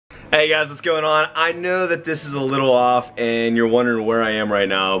Hey guys, what's going on? I know that this is a little off and you're wondering where I am right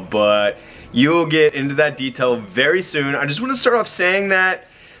now, but you'll get into that detail very soon. I just want to start off saying that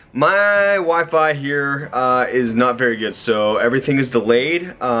my Wi-Fi here is not very good, so everything is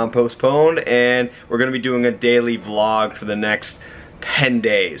delayed, postponed, and we're going to be doing a daily vlog for the next 10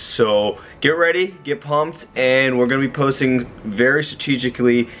 days. So get ready, get pumped, and we're going to be posting very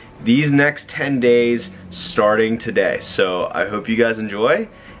strategically these next 10 days starting today. So I hope you guys enjoy.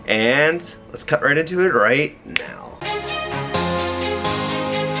 And let's cut right into it right now.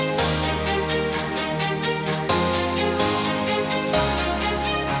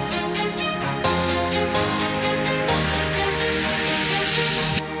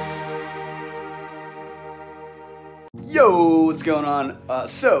 Yo, what's going on?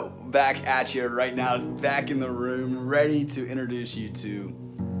 So, back at you right now, back in the room, ready to introduce you to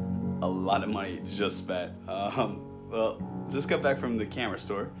a lot of money just spent. Well, just got back from the camera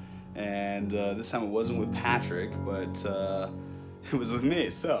store, and this time it wasn't with Patrick, but it was with me.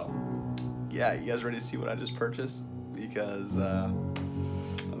 So yeah, you guys ready to see what I just purchased? Because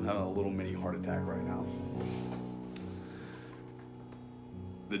I'm having a little mini heart attack right now.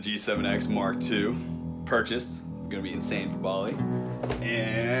 The G7X Mark II purchased, gonna be insane for Bali.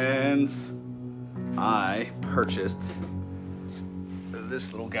 And I purchased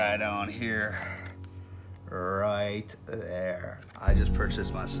this little guy down here right there. I just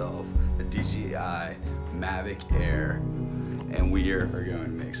purchased myself the DJI Mavic Air, and we are going to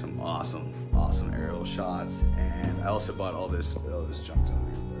make some awesome aerial shots. And I also bought all this junk down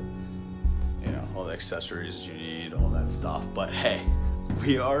here, but you know, all the accessories you need, all that stuff. But hey,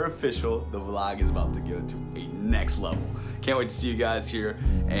 we are official. The vlog is about to go to a next level. Can't wait to see you guys here,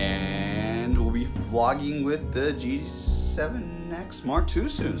 and we'll be vlogging with the G7X Mark II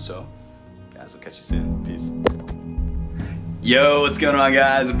soon. So guys, I'll catch you soon. Peace. Yo, what's going on,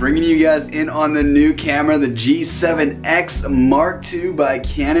 guys? Bringing you guys in on the new camera, the G7X Mark II by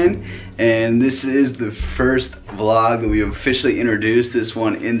Canon. And this is the first vlog that we officially introduced this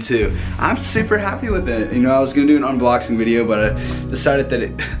one into. I'm super happy with it. You know, I was gonna do an unboxing video, but I decided that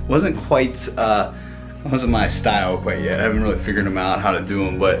it wasn't quite, wasn't my style quite yet. I haven't really figured them out how to do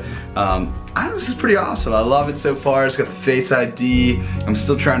them, but this is pretty awesome. I love it so far. It's got the Face ID. I'm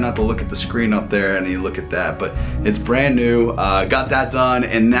still trying not to look at the screen up there and you look at that, but it's brand new. Got that done,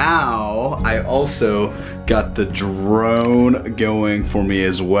 and now I also got the drone going for me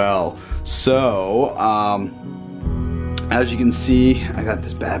as well. So, as you can see, I got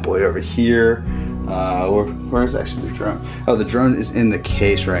this bad boy over here. Where's actually the drone? Oh, the drone is in the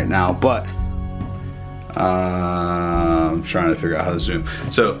case right now, but I'm trying to figure out how to zoom.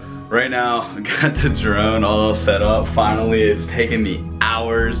 So right now, I got the drone all set up. Finally, it's taken me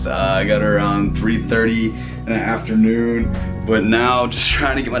hours. I got it around 3:30 in the afternoon, but now just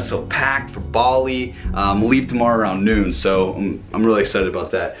trying to get myself packed for Bali. Leave tomorrow around noon, so I'm really excited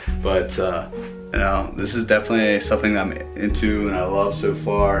about that. But you know, this is definitely something that I'm into and I love so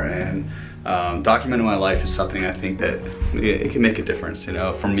far, and documenting my life is something I think that it can make a difference, you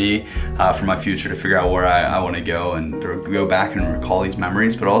know, for me, for my future, to figure out where I want to go and to go back and recall these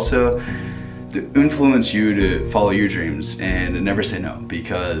memories, but also to influence you to follow your dreams and to never say no.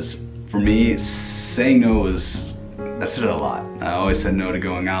 Because for me, saying no I said it a lot. I always said no to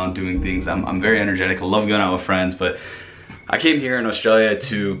going out and doing things. I'm very energetic. I love going out with friends, but I came here in Australia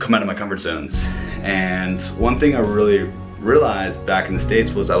to come out of my comfort zones. And one thing I really realized back in the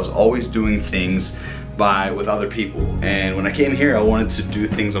States was I was always doing things with other people, and when I came here I wanted to do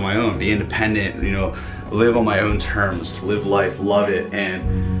things on my own, be independent, you know, live on my own terms, live life, love it.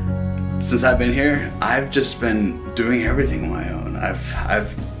 And since I've been here, I've just been doing everything on my own.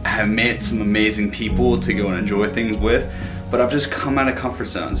 I've met some amazing people to go and enjoy things with, but I've just come out of comfort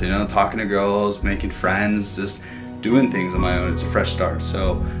zones, you know, talking to girls, making friends, just doing things on my own. It's a fresh start.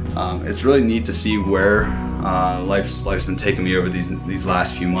 So it's really neat to see where life's been taking me over these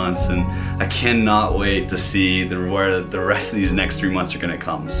last few months, and I cannot wait to see where the rest of these next 3 months are gonna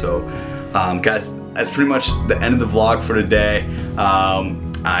come. So guys, that's pretty much the end of the vlog for today.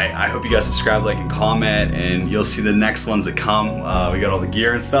 I hope you guys subscribe, like, and comment, and you'll see the next ones that come. We got all the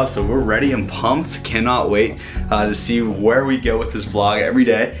gear and stuff, so we're ready and pumped. Cannot wait to see where we go with this vlog every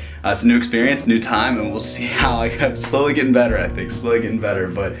day. It's a new experience, new time, and we'll see how I'm slowly getting better, I think, slowly getting better.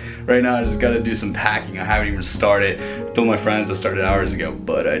 But right now I just gotta do some packing. I haven't even started. I told my friends I started hours ago,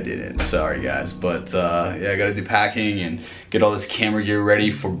 but I didn't, sorry guys. But yeah, I gotta do packing and get all this camera gear ready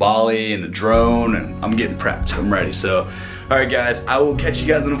for Bali and the drone, and I'm getting prepped, I'm ready. So, all right guys, I will catch you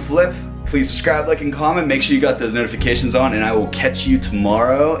guys on a flip. Please subscribe, like, and comment. Make sure you got those notifications on, and I will catch you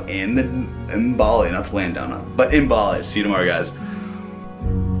tomorrow in Bali, not the land down, but in Bali. See you tomorrow, guys.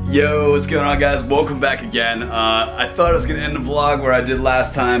 Yo, what's going on, guys? Welcome back again. I thought I was gonna end the vlog where I did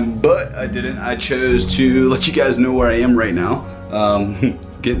last time, but I didn't. I chose to let you guys know where I am right now.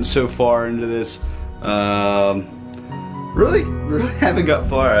 Getting so far into this, really haven't got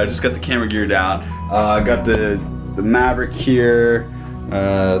far. I just got the camera gear down. I got the Maverick here.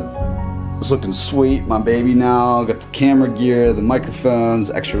 It's looking sweet, my baby now. Got the camera gear, the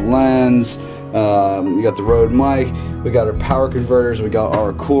microphones, extra lens. We got the Rode mic, we got our power converters, we got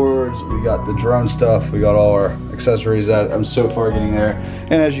our cords, we got the drone stuff, we got all our accessories that I'm so far getting there.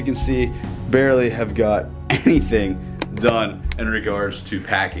 And as you can see, barely have got anything done in regards to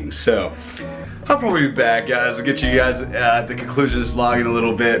packing. So I'll probably be back, guys. I'll get you guys at the conclusion of this vlog in a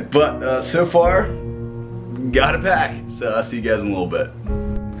little bit. But so far, gotta pack. So I'll see you guys in a little bit.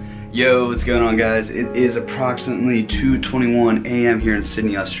 Yo, what's going on, guys? It is approximately 2:21 a.m. here in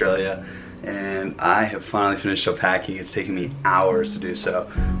Sydney, Australia, and I have finally finished up packing. It's taken me hours to do so,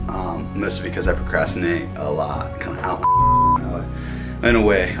 mostly because I procrastinate a lot, kind of out in a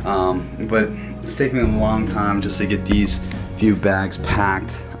way, but it's taken me a long time just to get these few bags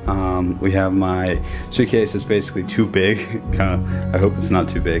packed. We have my suitcase that's basically too big. I hope it's not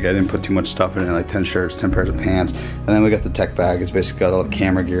too big. I didn't put too much stuff in it, like 10 shirts, 10 pairs of pants. And then we got the tech bag. It's basically got all the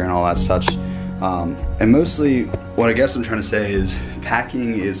camera gear and all that such. And mostly what I guess I'm trying to say is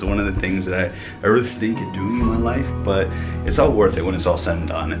packing is one of the things that I really stink at doing in my life, but it's all worth it when it's all said and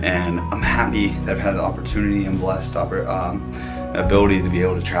done. And I'm happy that I've had the opportunity and blessed ability to be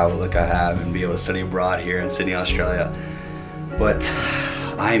able to travel like I have and be able to study abroad here in Sydney, Australia. But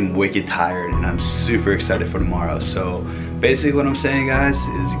I'm wicked tired and I'm super excited for tomorrow. So basically what I'm saying, guys,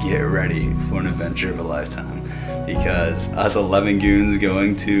 is get ready for an adventure of a lifetime, because us 11 goons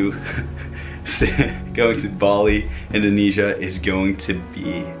going to Bali, Indonesia is going to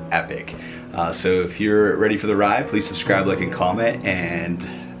be epic. So if you're ready for the ride, please subscribe, like, and comment, and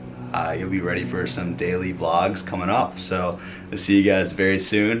you'll be ready for some daily vlogs coming up. So I'll see you guys very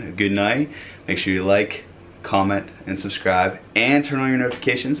soon. Good night. Make sure you like, comment, and subscribe, and turn on your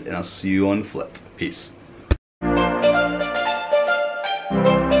notifications, and I'll see you on the flip. Peace.